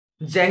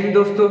जय हिंद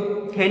दोस्तों,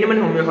 Hahnemann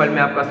homeo hall में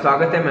आपका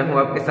स्वागत है। मैं हूं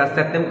आपके साथ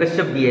सत्यम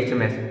कश्यप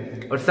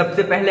BHMS। और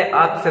सबसे पहले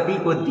आप सभी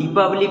को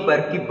दीपावली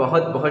पर्व की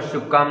बहुत बहुत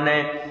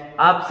शुभकामनाएं।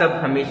 आप सब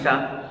हमेशा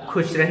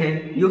खुश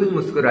रहें, यूं ही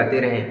मुस्कुराते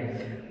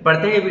रहें।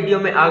 बढ़ते हैं वीडियो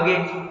में आगे,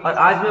 और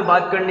आज मैं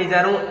बात करने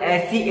जा रहा हूं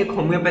ऐसी एक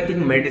होम्योपैथिक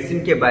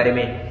मेडिसिन के बारे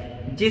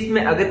में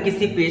जिसमें अगर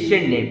किसी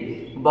पेशेंट ने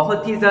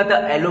बहुत ही ज्यादा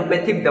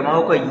एलोपैथिक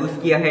दवाओं का यूज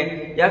किया है,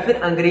 या फिर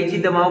अंग्रेजी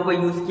दवाओं का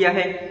यूज किया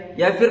है,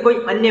 या फिर कोई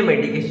अन्य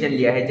मेडिकेशन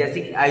लिया है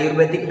जैसे कि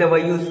आयुर्वेदिक दवा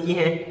यूज की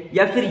है,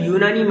 या फिर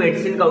यूनानी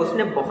मेडिसिन का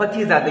उसने बहुत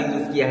ही ज्यादा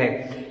यूज किया है,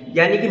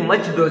 यानी कि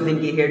मच डोजिंग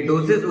की है,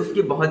 डोजेस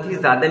उसकी बहुत ही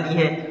ज्यादा ली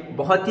है,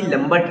 बहुत ही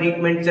लंबा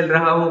ट्रीटमेंट चल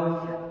रहा हो,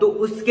 तो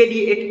उसके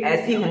लिए एक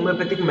ऐसी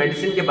होम्योपैथिक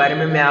मेडिसिन के बारे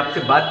में मैं आपसे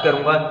बात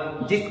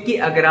करूंगा जिसकी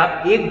अगर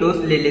आप एक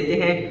डोज ले लेते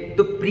हैं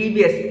तो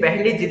प्रीवियस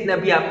पहले जितना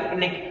भी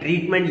आपने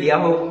ट्रीटमेंट लिया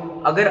हो,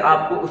 अगर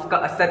आपको उसका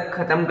असर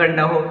खत्म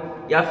करना हो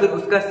या फिर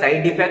उसका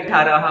साइड इफेक्ट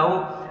आ रहा हो,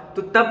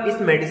 तो तब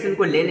इस मेडिसिन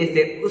को लेने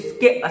से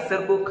उसके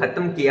असर को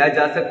खत्म किया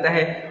जा सकता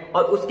है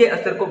और उसके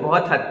असर को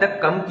बहुत हद तक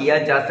कम किया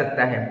जा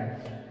सकता है।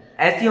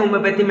 ऐसी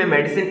होम्योपैथी में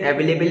मेडिसिन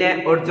अवेलेबल है,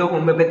 और जो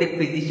होम्योपैथिक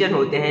फिजिशियन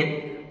होते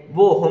हैं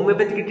वो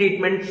होम्योपैथिक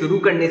ट्रीटमेंट शुरू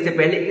करने से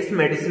पहले इस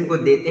मेडिसिन को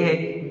देते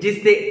हैं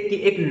जिससे कि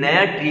एक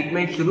नया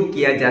ट्रीटमेंट शुरू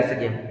किया जा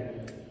सके।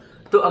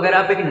 तो अगर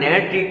आप एक नया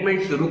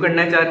ट्रीटमेंट शुरू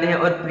करना चाहते हैं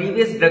और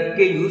प्रीवियस ड्रग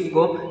के यूज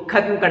को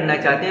खत्म करना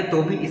चाहते हैं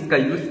तो भी इसका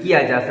यूज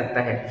किया जा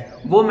सकता है।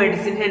 वो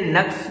मेडिसिन है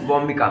नक्स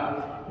वोमिका।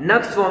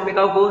 नक्स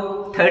वोमिका को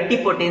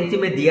 30 पोटेंसी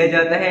में दिया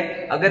जाता है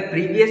अगर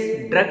प्रीवियस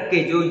ड्रग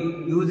के जो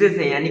यूजेस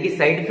हैं यानी कि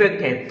साइड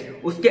इफेक्ट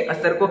हैं उसके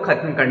असर को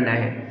खत्म करना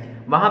है।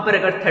 वहां पर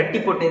अगर 30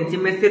 पोटेंसी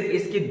में सिर्फ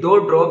इसकी 2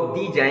 ड्रॉप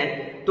दी जाए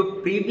तो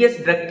प्रीवियस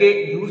ड्रग के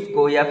यूज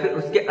को या फिर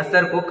उसके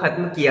असर को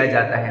खत्म किया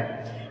जाता है।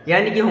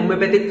 यानी कि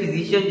होम्योपैथिक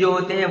फिजिशियन जो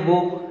होते हैं वो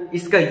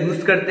इसका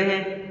यूज करते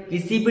हैं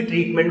किसी भी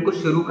ट्रीटमेंट को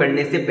शुरू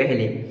करने से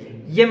पहले।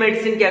 ये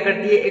मेडिसिन क्या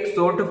करती है, एक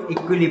सॉर्ट ऑफ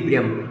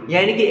इक्विलिब्रियम,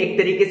 यानी कि एक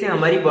तरीके से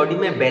हमारी बॉडी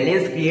में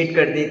बैलेंस क्रिएट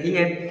कर देती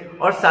है,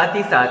 और साथ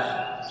ही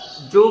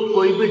साथ जो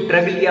कोई भी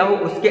ड्रग लिया हो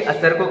उसके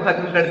असर को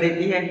खत्म कर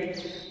देती है।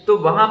 तो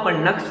वहां पर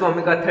नक्स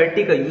वोमिका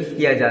 30 का यूज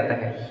किया जाता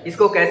है।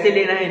 इसको कैसे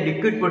लेना है,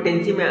 लिक्विड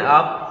पोटेंसी में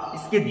आप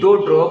इसकी 2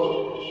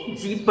 ड्रॉप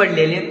जीभ पर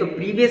ले लें तो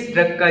प्रीवियस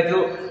ड्रग का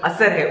जो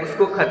असर है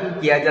उसको खत्म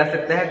किया जा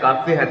सकता है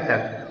काफी हद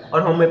तक।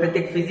 और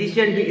होम्योपैथिक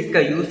फिजिशियन भी इसका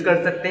यूज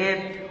कर सकते हैं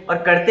और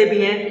करते भी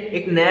हैं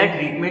एक नया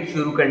ट्रीटमेंट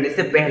शुरू करने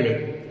से पहले।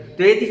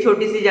 तो ये थी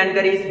छोटी सी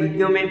जानकारी इस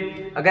वीडियो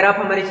में। अगर आप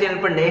हमारे चैनल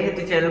पर नए हैं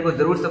तो चैनल को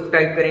जरूर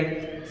सब्सक्राइब करें,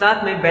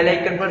 साथ में बेल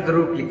आइकन पर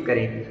जरूर क्लिक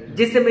करें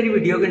जिससे मेरी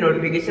वीडियो के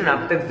नोटिफिकेशन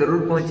आप तक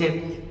जरूर पहुंचे।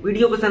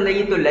 वीडियो पसंद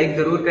आई तो लाइक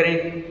जरूर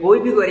करें, कोई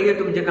भी क्वेरी है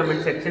तो मुझे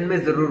कमेंट सेक्शन में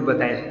जरूर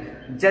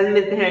बताएं। जल्द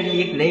मिलते हैं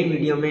अगली एक नई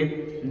वीडियो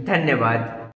में। धन्यवाद।